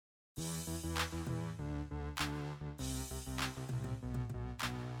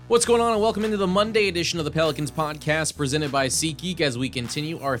What's going on, and welcome into the Monday edition of the Pelicans podcast presented by SeatGeek as we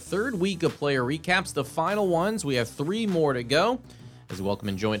continue our third week of player recaps, the final ones. We have 3 more to go as we welcome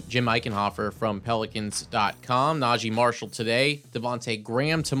and join Jim Eichenhofer from Pelicans.com, Naji Marshall today, Devontae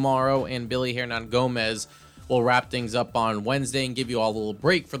Graham tomorrow, and Billy Hernan-Gomez will wrap things up on Wednesday and give you all a little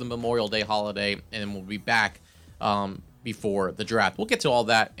break for the Memorial Day holiday, and then we'll be back before the draft. We'll get to all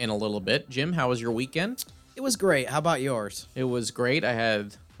that in a little bit. Jim, how was your weekend? It was great. How about yours? It was great. I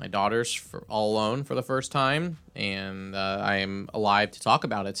had my daughters all alone for the first time, and I am alive to talk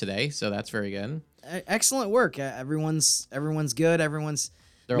about it today, so that's very good. Excellent work. Everyone's good. They're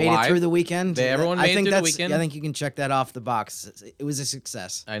made alive. It through the weekend. Everyone made it through the weekend. I think you can check that off the box. It was a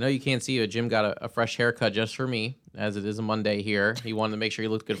success. I know you can't see it. Jim got a fresh haircut just for me, as it is a Monday here. He wanted to make sure he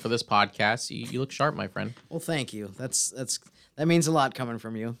looked good for this podcast. You look sharp, my friend. Well, thank you. That means a lot coming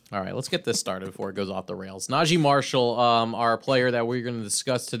from you. All right, let's get this started before it goes off the rails. Naji Marshall, our player that we're going to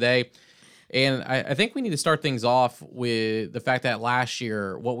discuss today. And I think we need to start things off with the fact that last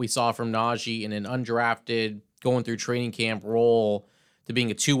year, what we saw from Naji in an undrafted, going through training camp role to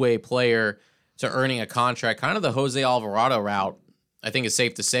being a two-way player to earning a contract, kind of the Jose Alvarado route, I think is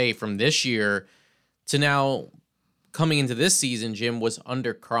safe to say, from this year to now coming into this season, Jim was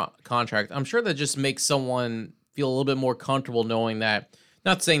under contract. I'm sure that just makes someone feel a little bit more comfortable knowing that,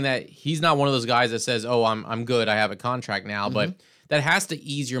 not saying that he's not one of those guys that says, oh, I'm good, I have a contract now, but that has to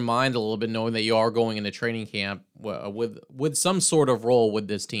ease your mind a little bit knowing that you are going into training camp with some sort of role with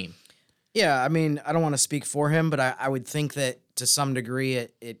this team. Yeah, I mean, I don't want to speak for him, but I would think that to some degree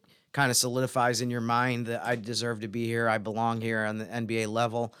it kind of solidifies in your mind that I deserve to be here, I belong here on the NBA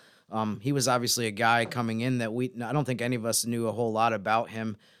level. He was obviously a guy coming in that I don't think any of us knew a whole lot about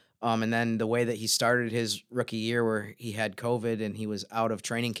him. And then the way that he started his rookie year where he had COVID and he was out of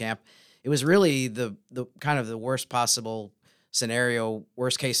training camp, it was really the kind of the worst case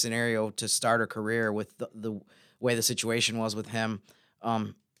scenario to start a career with the way the situation was with him.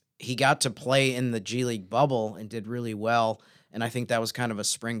 He got to play in the G League bubble and did really well. And I think that was kind of a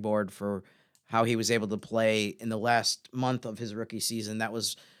springboard for how he was able to play in the last month of his rookie season. That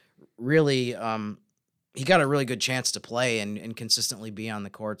was really, he got a really good chance to play and consistently be on the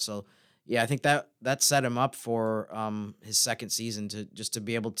court. So, yeah, I think that set him up for his second season to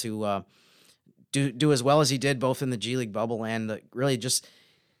be able to do as well as he did, both in the G League bubble and really just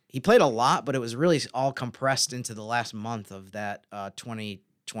he played a lot, but it was really all compressed into the last month of that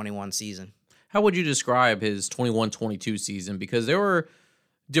 2021 season. How would you describe his 21-22 season? Because there were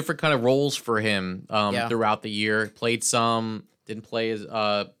different kind of roles for him throughout the year. Played some, didn't play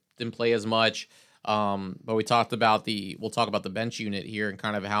as much. But we'll talk about the bench unit here and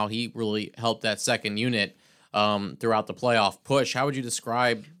kind of how he really helped that second unit throughout the playoff push. How would you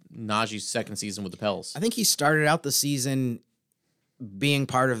describe Naji's second season with the Pels? I think he started out the season being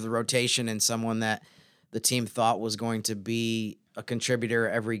part of the rotation and someone that the team thought was going to be a contributor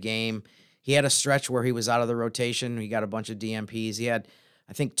every game. He had a stretch where he was out of the rotation. He got a bunch of DMPs. He had,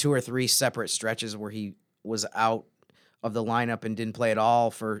 I think, 2 or 3 separate stretches where he was out of the lineup and didn't play at all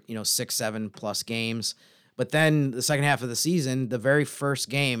for 6-7 plus games. But then the second half of the season, the very first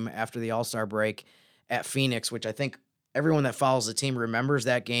game after the All-Star break at Phoenix, which I think everyone that follows the team remembers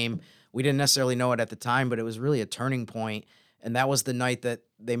that game. We didn't necessarily know it at the time, but it was really a turning point. And that was the night that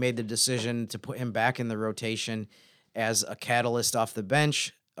they made the decision to put him back in the rotation as a catalyst off the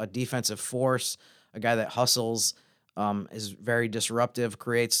bench, a defensive force, a guy that hustles, is very disruptive,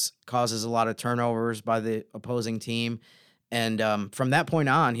 causes a lot of turnovers by the opposing team. And from that point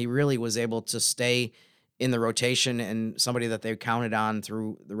on, he really was able to stay in the rotation and somebody that they counted on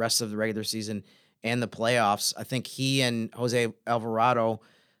through the rest of the regular season and the playoffs. I think he and Jose Alvarado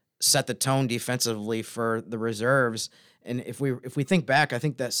set the tone defensively for the reserves. And if we think back, I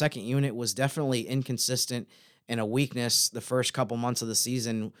think that second unit was definitely inconsistent and a weakness the first couple months of the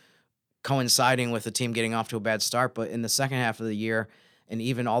season, coinciding with the team getting off to a bad start. But in the second half of the year, and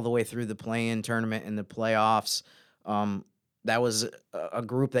even all the way through the play-in tournament and the playoffs, that was a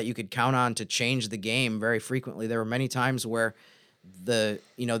group that you could count on to change the game very frequently. There were many times where the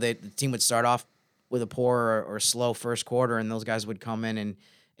team would start off with a poor or slow first quarter, and those guys would come in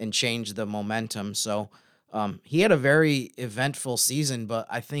and change the momentum. So he had a very eventful season, but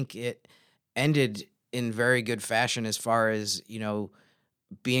I think it ended in very good fashion as far as,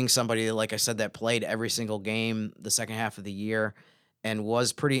 being somebody, like I said, that played every single game the second half of the year and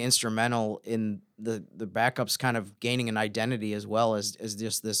was pretty instrumental in the backups kind of gaining an identity as well as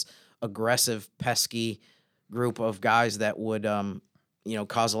just this aggressive, pesky group of guys that would,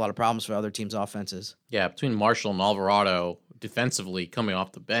 cause a lot of problems for other teams' offenses. Yeah, between Marshall and Alvarado defensively coming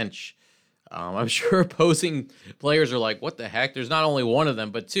off the bench, I'm sure opposing players are like, what the heck? There's not only one of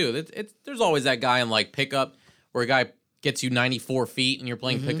them, but two. There's always that guy in like pickup where a guy gets you 94 feet and you're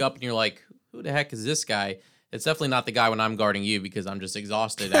playing pickup and you're like, who the heck is this guy? It's definitely not the guy when I'm guarding you because I'm just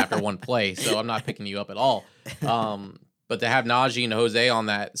exhausted after one play, so I'm not picking you up at all. But to have Naji and Jose on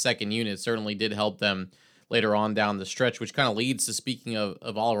that second unit certainly did help them later on down the stretch, which kind of leads to, speaking of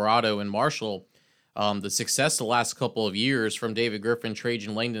Alvarado and Marshall, the success the last couple of years from David Griffin,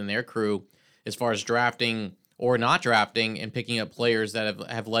 Trajan Langdon, and their crew as far as drafting or not drafting and picking up players that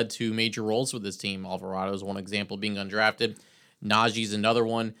have led to major roles with this team. Alvarado is one example, being undrafted. Naji's another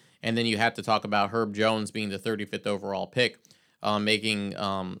one. And then you have to talk about Herb Jones being the 35th overall pick, making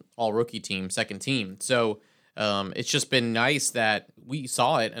all-rookie team, second team. So it's just been nice that we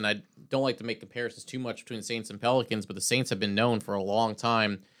saw it, and I don't like to make comparisons too much between the Saints and Pelicans, but the Saints have been known for a long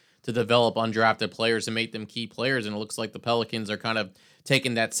time to develop undrafted players and make them key players, and it looks like the Pelicans are kind of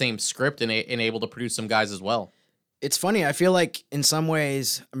taking that same script and able to produce some guys as well. It's funny. I feel like in some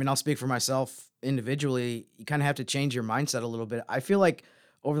ways, I mean, I'll speak for myself individually, you kind of have to change your mindset a little bit. I feel like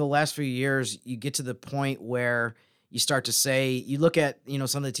over the last few years, you get to the point where you start to say, you look at,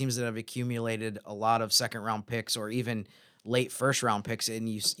 some of the teams that have accumulated a lot of second-round picks or even late first-round picks, and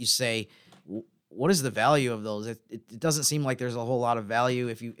you say, what is the value of those? It doesn't seem like there's a whole lot of value.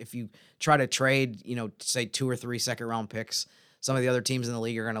 If you try to trade, say 2 or 3 second-round picks, some of the other teams in the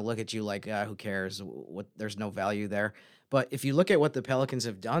league are going to look at you like, who cares? There's no value there. But if you look at what the Pelicans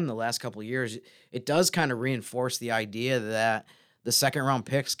have done the last couple of years, it does kind of reinforce the idea that the second-round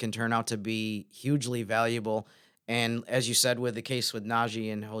picks can turn out to be hugely valuable. And as you said, with the case with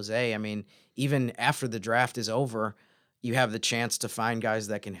Naji and Jose, I mean, even after the draft is over, you have the chance to find guys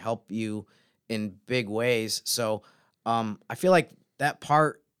that can help you in big ways. So I feel like that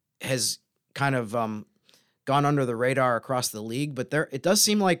part has kind of gone under the radar across the league. But it does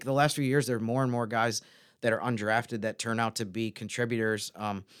seem like the last few years there are more and more guys that are undrafted that turn out to be contributors.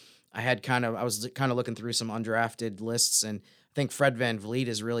 I was kind of looking through some undrafted lists, and I think Fred VanVleet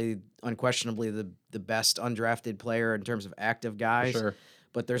is really unquestionably the best undrafted player in terms of active guys. For sure.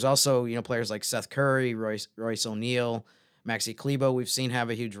 But there's also, players like Seth Curry, Royce O'Neal, Maxi Kleber we've seen have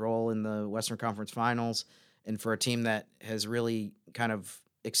a huge role in the Western Conference Finals. And for a team that has really kind of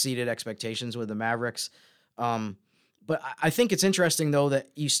exceeded expectations with the Mavericks. But I think it's interesting, though, that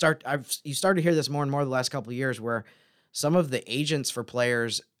you start to hear this more and more the last couple of years where some of the agents for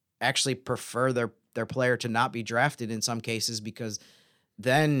players actually prefer their player to not be drafted in some cases, because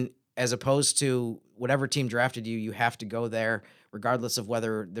then, as opposed to whatever team drafted you, you have to go there regardless of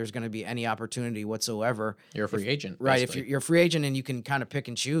whether there's going to be any opportunity whatsoever. You're a free agent. Right. Basically. If you're a free agent and you can kind of pick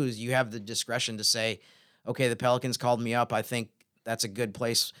and choose, you have the discretion to say, okay, the Pelicans called me up. I think that's a good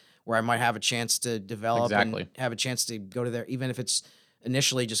place where I might have a chance to develop and have a chance to go to their, even if it's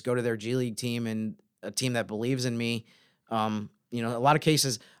initially just go to their G League team and a team that believes in me. A lot of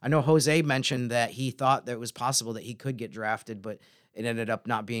cases, I know Jose mentioned that he thought that it was possible that he could get drafted, but it ended up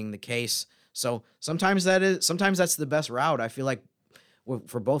not being the case. So sometimes that's the best route. I feel like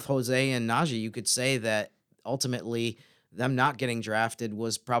for both Jose and Naji, you could say that ultimately them not getting drafted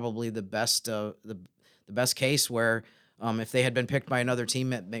was probably the best case, where if they had been picked by another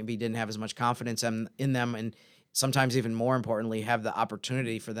team that maybe didn't have as much confidence in them, and sometimes even more importantly, have the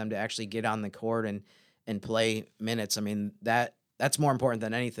opportunity for them to actually get on the court and play minutes. I mean, that's more important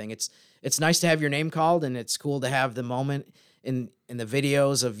than anything. It's nice to have your name called, and it's cool to have the moment in the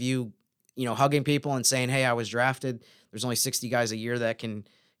videos of you hugging people and saying, hey, I was drafted. There's only 60 guys a year that can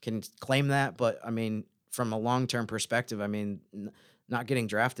claim that. But I mean, from a long-term perspective, I mean, not getting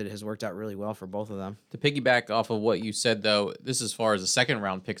drafted has worked out really well for both of them. To piggyback off of what you said, though, this as far as the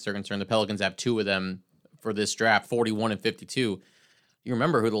second-round picks are concerned, the Pelicans have 2 of them for this draft, 41 and 52. You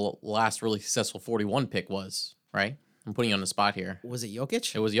remember who the last really successful 41 pick was, right? I'm putting you on the spot here. Was it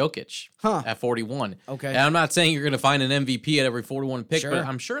Jokic? It was Jokic at 41. Okay. And I'm not saying you're going to find an MVP at every 41 pick, Sure. but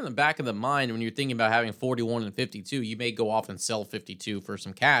I'm sure in the back of the mind, when you're thinking about having 41 and 52, you may go off and sell 52 for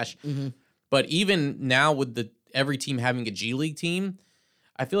some cash. Mm-hmm. But even now with every team having a G League team,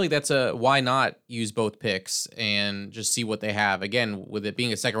 I feel like that's why not use both picks and just see what they have. Again, with it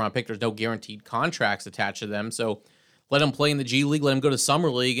being a second-round pick, there's no guaranteed contracts attached to them, so let them play in the G League, let them go to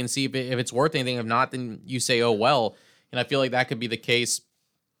Summer League and see if it's worth anything. If not, then you say, oh, well. And I feel like that could be the case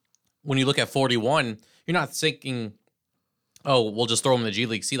when you look at 41. You're not thinking, oh, we'll just throw him in the G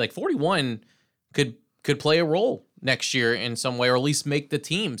League. See, like 41 could play a role next year in some way, or at least make the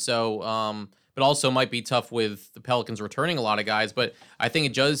team. So, but also might be tough with the Pelicans returning a lot of guys. But I think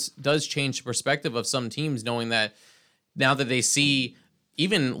it does change the perspective of some teams, knowing that now that they see,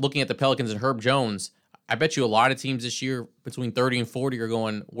 even looking at the Pelicans and Herb Jones, I bet you a lot of teams this year between 30 and 40 are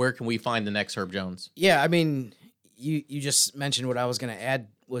going, where can we find the next Herb Jones? Yeah, I mean, you just mentioned what I was going to add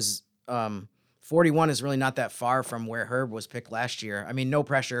was 41 is really not that far from where Herb was picked last year. I mean, no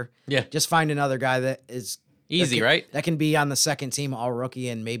pressure. Yeah. Just find another guy that is easy, right? That can be on the second team all rookie,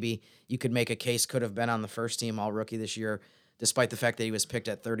 and maybe you could make a case could have been on the first team all rookie this year, despite the fact that he was picked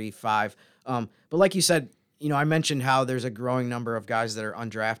at 35. But like you said, I mentioned how there's a growing number of guys that are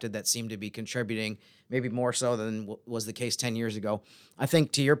undrafted that seem to be contributing, maybe more so than was the case 10 years ago. I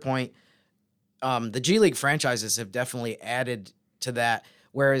think to your point, the G League franchises have definitely added to that.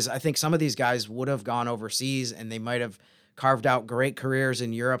 Whereas I think some of these guys would have gone overseas and they might have carved out great careers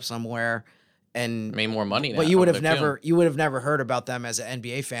in Europe somewhere and made more money. But you would have never heard about them as an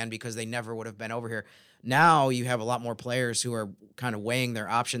NBA fan because they never would have been over here. Now you have a lot more players who are kind of weighing their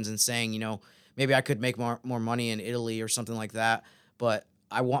options and saying, maybe I could make more money in Italy or something like that. But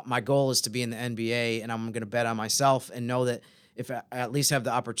my goal is to be in the NBA, and I'm going to bet on myself and know that if I at least have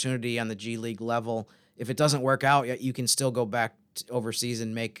the opportunity on the G League level, if it doesn't work out, you can still go back overseas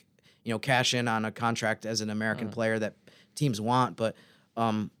and make, cash in on a contract as an American player that teams want. But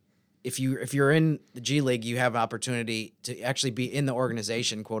if you're in the G League, you have an opportunity to actually be in the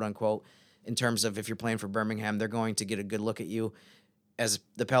organization, quote unquote, in terms of if you're playing for Birmingham, they're going to get a good look at you as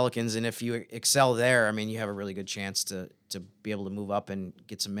the Pelicans. And if you excel there, I mean, you have a really good chance to be able to move up and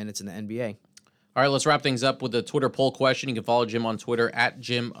get some minutes in the NBA. All right, let's wrap things up with a Twitter poll question. You can follow Jim on Twitter at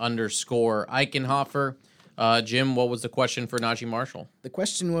Jim_Eichenhofer. Jim, what was the question for Naji Marshall? The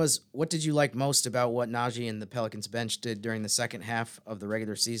question was, what did you like most about what Naji and the Pelicans bench did during the second half of the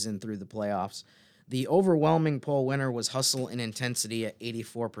regular season through the playoffs? The overwhelming poll winner was hustle and intensity at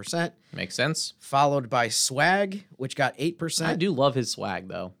 84%. Makes sense. Followed by swag, which got 8%. I do love his swag,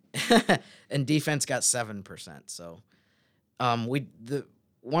 though. And defense got 7%. So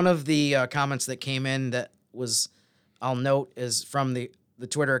one of the comments that came in that was, I'll note, is from the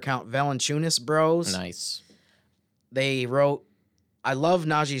Twitter account Valanciunas Bros. Nice. They wrote, I love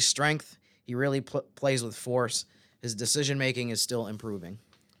Naji's strength. He really plays with force. His decision-making is still improving.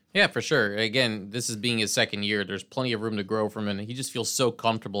 Yeah, for sure. Again, this is being his second year. There's plenty of room to grow from him. He just feels so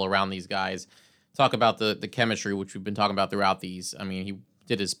comfortable around these guys. Talk about the chemistry, which we've been talking about throughout these. I mean, he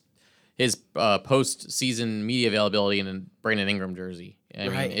did his post-season media availability in a Brandon Ingram jersey. I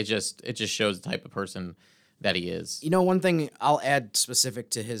mean, it just shows the type of person that he is. One thing I'll add specific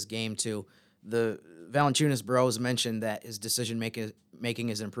to his game, too, the Valanciunas Bros mentioned that his decision-making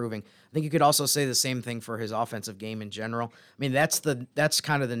is improving. I think you could also say the same thing for his offensive game in general. I mean, that's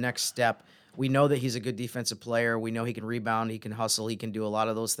kind of the next step. We know that he's a good defensive player. We know he can rebound, he can hustle, he can do a lot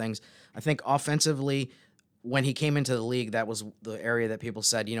of those things. I think offensively, when he came into the league, that was the area that people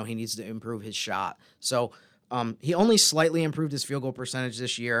said, he needs to improve his shot. So he only slightly improved his field goal percentage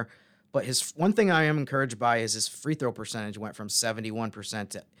this year, but one thing I am encouraged by is his free throw percentage went from 71%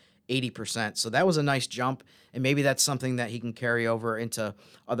 to 80%. So that was a nice jump, and maybe that's something that he can carry over into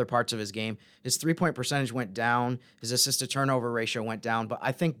other parts of his game. His three-point percentage went down. His assist-to-turnover ratio went down. But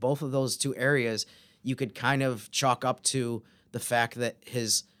I think both of those two areas you could kind of chalk up to the fact that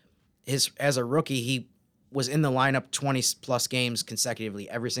his as a rookie, he was in the lineup 20-plus games consecutively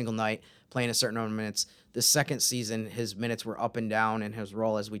every single night, playing a certain amount of minutes. The second season, his minutes were up and down, and his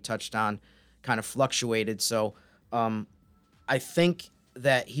role, as we touched on, kind of fluctuated. So I think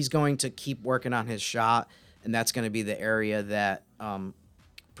that he's going to keep working on his shot, and that's going to be the area that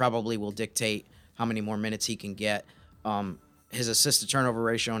probably will dictate how many more minutes he can get. His assist-to-turnover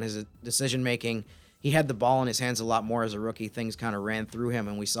ratio and his decision-making, he had the ball in his hands a lot more as a rookie. Things kind of ran through him,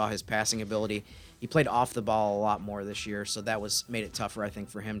 and we saw his passing ability. He played off the ball a lot more this year, so that made it tougher, I think,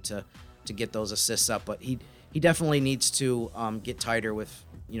 for him to get those assists up. But he definitely needs to get tighter with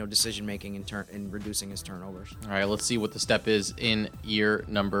decision making and reducing his turnovers. All right, let's see what the step is in year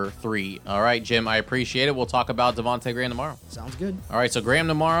number 3. All right, Jim, I appreciate it. We'll talk about Devontae Graham tomorrow. Sounds good. All right, so Graham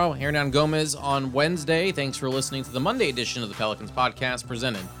tomorrow, Hernan Gomez on Wednesday. Thanks for listening to the Monday edition of the Pelicans podcast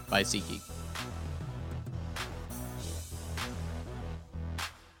presented by SeatGeek.